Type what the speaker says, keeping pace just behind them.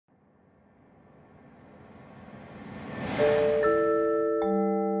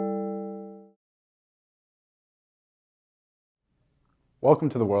Welcome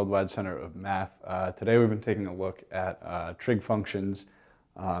to the Worldwide Center of Math. Today we've been taking a look at trig functions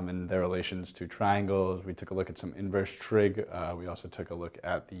and their relations to triangles. We took a look at some inverse trig. We also took a look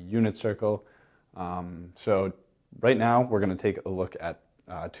at the unit circle. So right now we're going to take a look at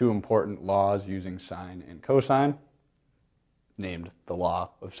two important laws using sine and cosine, named the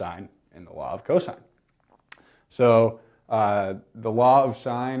law of sine and the law of cosine. So the law of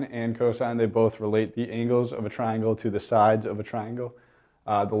sine and cosine, they both relate the angles of a triangle to the sides of a triangle.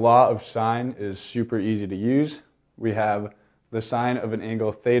 The law of sine is super easy to use. We have the sine of an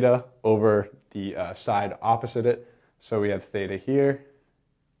angle theta over the side opposite it. So we have theta here,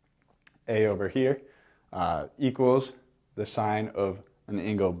 A over here, equals the sine of an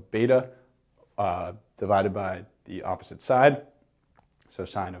angle beta divided by the opposite side. So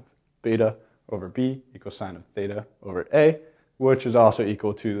sine of beta over B equals sine of theta over A, which is also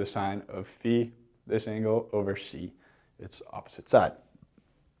equal to the sine of phi, this angle, over C, its opposite side.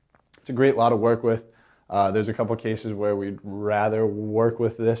 It's a great law to work with. There's a couple cases where we'd rather work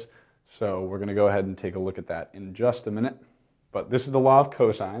with this, so we're going to go ahead and take a look at that in just a minute. But this is the law of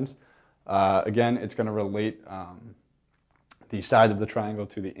cosines. Again, it's going to relate the sides of the triangle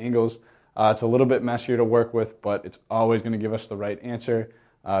to the angles. It's a little bit messier to work with, but it's always going to give us the right answer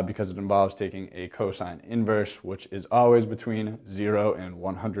because it involves taking a cosine inverse, which is always between 0 and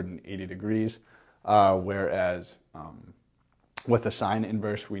 180 degrees, whereas with a sine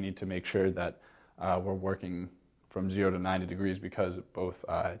inverse, we need to make sure that we're working from 0 to 90 degrees because both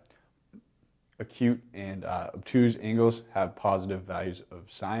acute and obtuse angles have positive values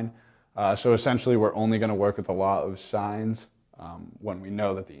of sine. So essentially, we're only going to work with the law of sines when we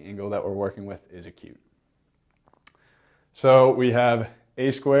know that the angle that we're working with is acute. So we have a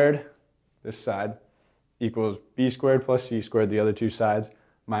squared, this side, equals b squared plus c squared, the other two sides,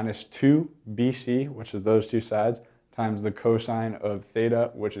 minus 2bc, which is those two sides, times the cosine of theta,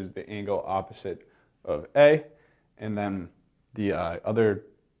 which is the angle opposite of A. And then the other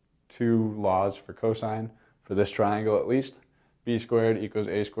two laws for cosine, for this triangle at least, b squared equals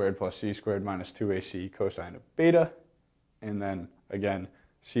a squared plus c squared minus 2ac cosine of beta. And then again,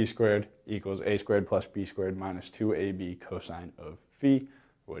 c squared equals a squared plus b squared minus 2ab cosine of phi,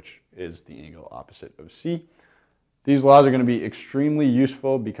 which is the angle opposite of C. These laws are going to be extremely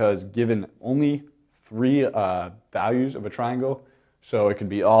useful because given only three values of a triangle, so it could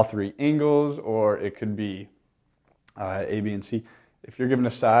be all three angles or it could be A, B, and C. If you're given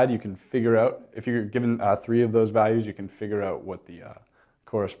a side, you can figure out, if you're given three of those values, you can figure out what the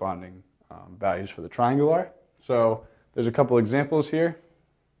corresponding values for the triangle are. So there's a couple examples here.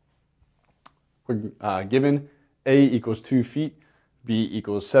 We're given A equals 2 feet, B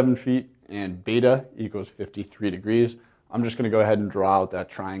equals 7 feet, and beta equals 53 degrees. I'm just going to go ahead and draw out that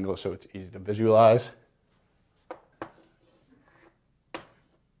triangle so it's easy to visualize.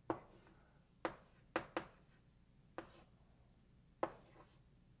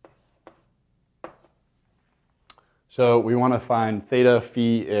 So we want to find theta,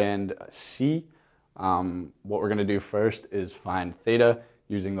 phi, and c. What we're going to do first is find theta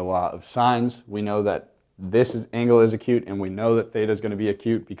using the law of sines. We know that this angle is acute, and we know that theta is going to be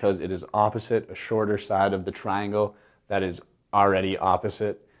acute because it is opposite a shorter side of the triangle that is already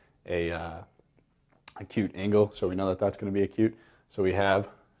opposite a acute angle. So we know that that's going to be acute. So we have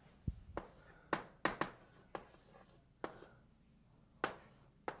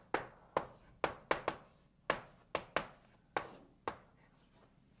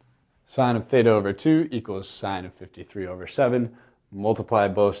sine of theta over 2 equals sine of 53 over 7. Multiply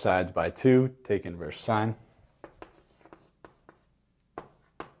both sides by 2, take inverse sine.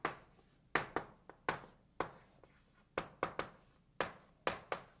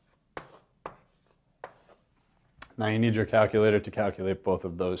 Now you need your calculator to calculate both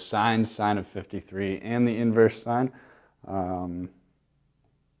of those sines, sine of 53 and the inverse sine. And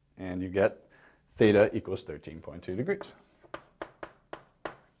you get theta equals 13.2 degrees.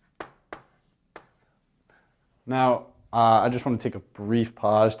 Now, I just want to take a brief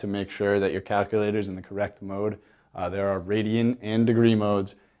pause to make sure that your calculator is in the correct mode. There are radian and degree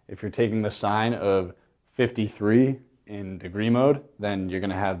modes. If you're taking the sine of 53 in degree mode, then you're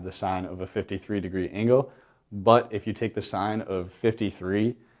going to have the sine of a 53 degree angle. But if you take the sine of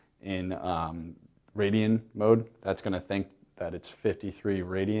 53 in radian mode, that's going to think that it's 53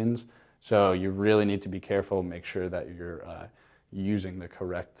 radians. So you really need to be careful, make sure that you're using the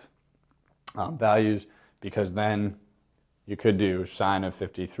correct values, because then you could do sine of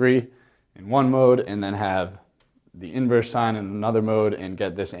 53 in one mode and then have the inverse sine in another mode and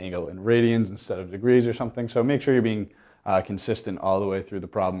get this angle in radians instead of degrees or something. So make sure you're being consistent all the way through the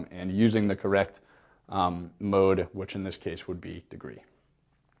problem and using the correct mode, which in this case would be degree.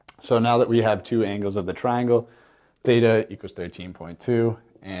 So now that we have two angles of the triangle, theta equals 13.2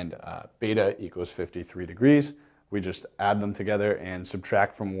 and beta equals 53 degrees, we just add them together and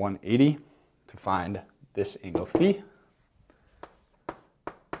subtract from 180 to find this angle phi.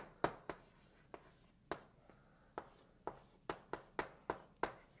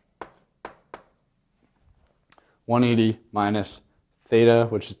 (180) minus theta,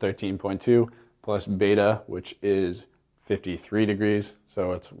 which is 13.2, plus beta, which is 53 degrees.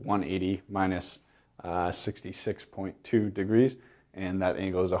 So it's 180 minus 66.2 degrees, and that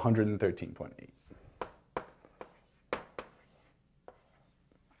angle is 113.8.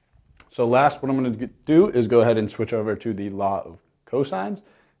 So last, what I'm going to do is go ahead and switch over to the law of cosines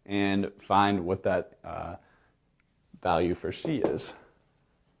and find what that value for C is.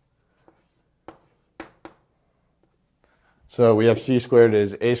 So we have C squared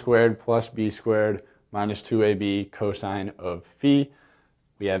is A squared plus B squared minus 2AB cosine of phi.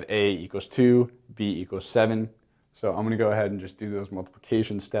 We have A equals 2, B equals 7. So I'm going to go ahead and just do those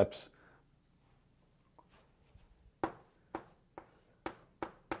multiplication steps.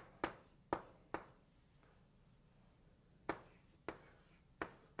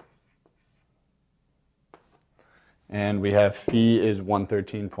 And we have phi is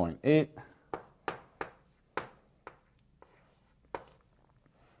 113.8.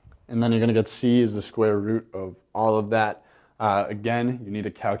 And then you're going to get C is the square root of all of that. Again, you need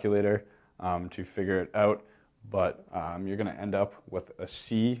a calculator to figure it out, but you're going to end up with a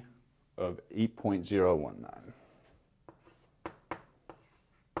C of 8.019.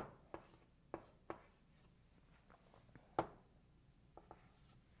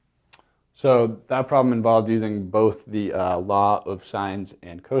 So that problem involved using both the law of sines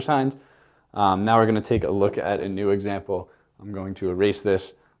and cosines. Now we're going to take a look at a new example. I'm going to erase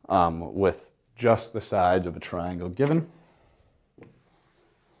this with just the sides of a triangle given.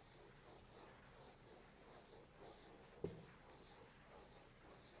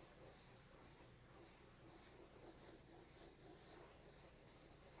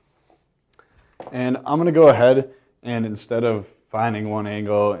 And I'm going to go ahead and instead of finding one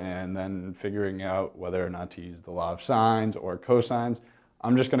angle and then figuring out whether or not to use the law of sines or cosines,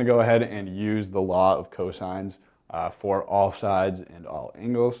 I'm just going to go ahead and use the law of cosines for all sides and all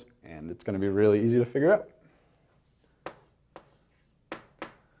angles, and it's going to be really easy to figure out.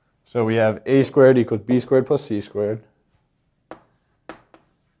 So we have A squared equals B squared plus C squared.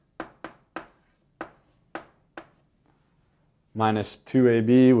 Minus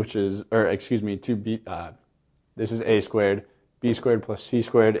 2AB, which is, or excuse me, 2B, this is A squared, B squared plus C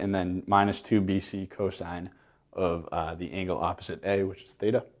squared, and then minus 2BC cosine of the angle opposite A, which is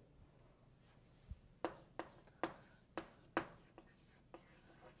theta.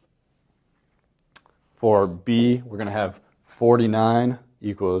 For B, we're going to have 49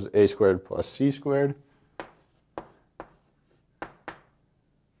 equals A squared plus C squared.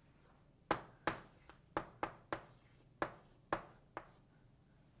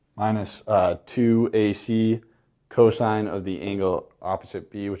 Minus 2AC cosine of the angle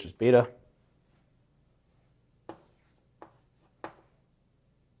opposite B, which is beta.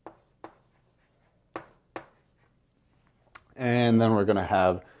 And then we're going to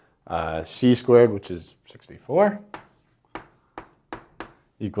have C squared, which is 64,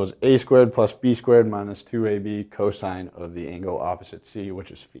 equals A squared plus B squared minus 2AB cosine of the angle opposite C, which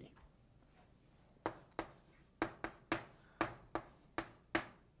is phi.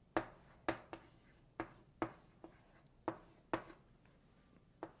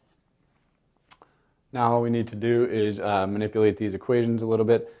 Now all we need to do is manipulate these equations a little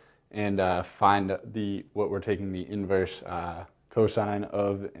bit and find what we're taking the inverse cosine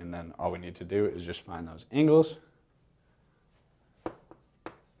of, and then all we need to do is just find those angles.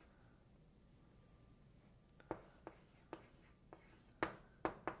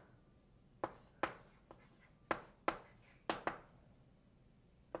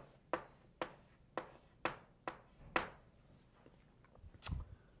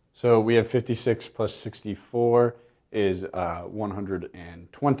 So we have 56 plus 64 is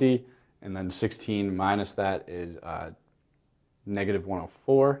 120, and then 16 minus that is negative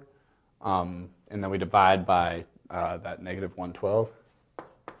 104, and then we divide by that negative 112.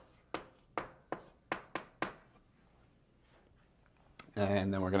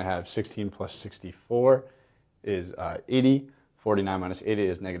 And then we're going to have 16 plus 64 is 80. 49 minus 80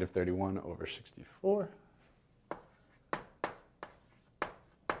 is negative 31 over 64.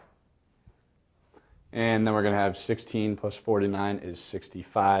 And then we're going to have 16 plus 49 is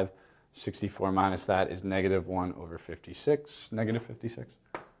 65. 64 minus that is negative 1 over 56, negative 56.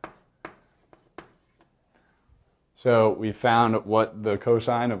 So we found what the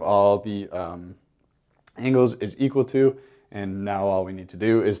cosine of all the angles is equal to, and now all we need to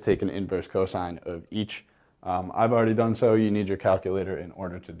do is take an inverse cosine of each. I've already done so. You need your calculator in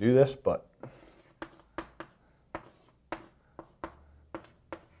order to do this, but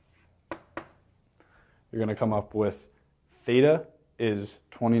you're going to come up with theta is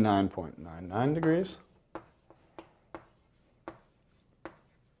 29.99 degrees.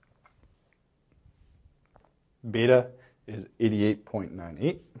 Beta is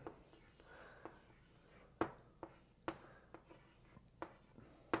 88.98.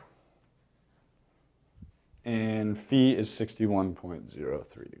 And phi is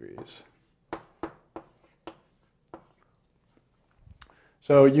 61.03 degrees.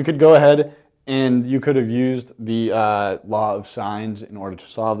 So you could go ahead and you could have used the law of sines in order to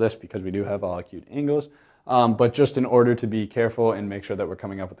solve this because we do have all acute angles. But just in order to be careful and make sure that we're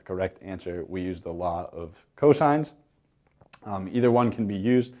coming up with the correct answer, we use the law of cosines. Either one can be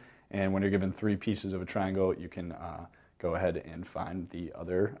used, and when you're given three pieces of a triangle, you can go ahead and find the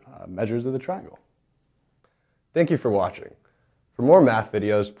other measures of the triangle. Thank you for watching. For more math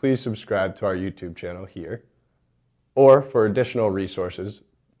videos, please subscribe to our YouTube channel here. Or for additional resources,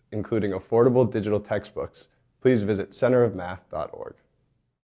 including affordable digital textbooks, please visit centerofmath.org.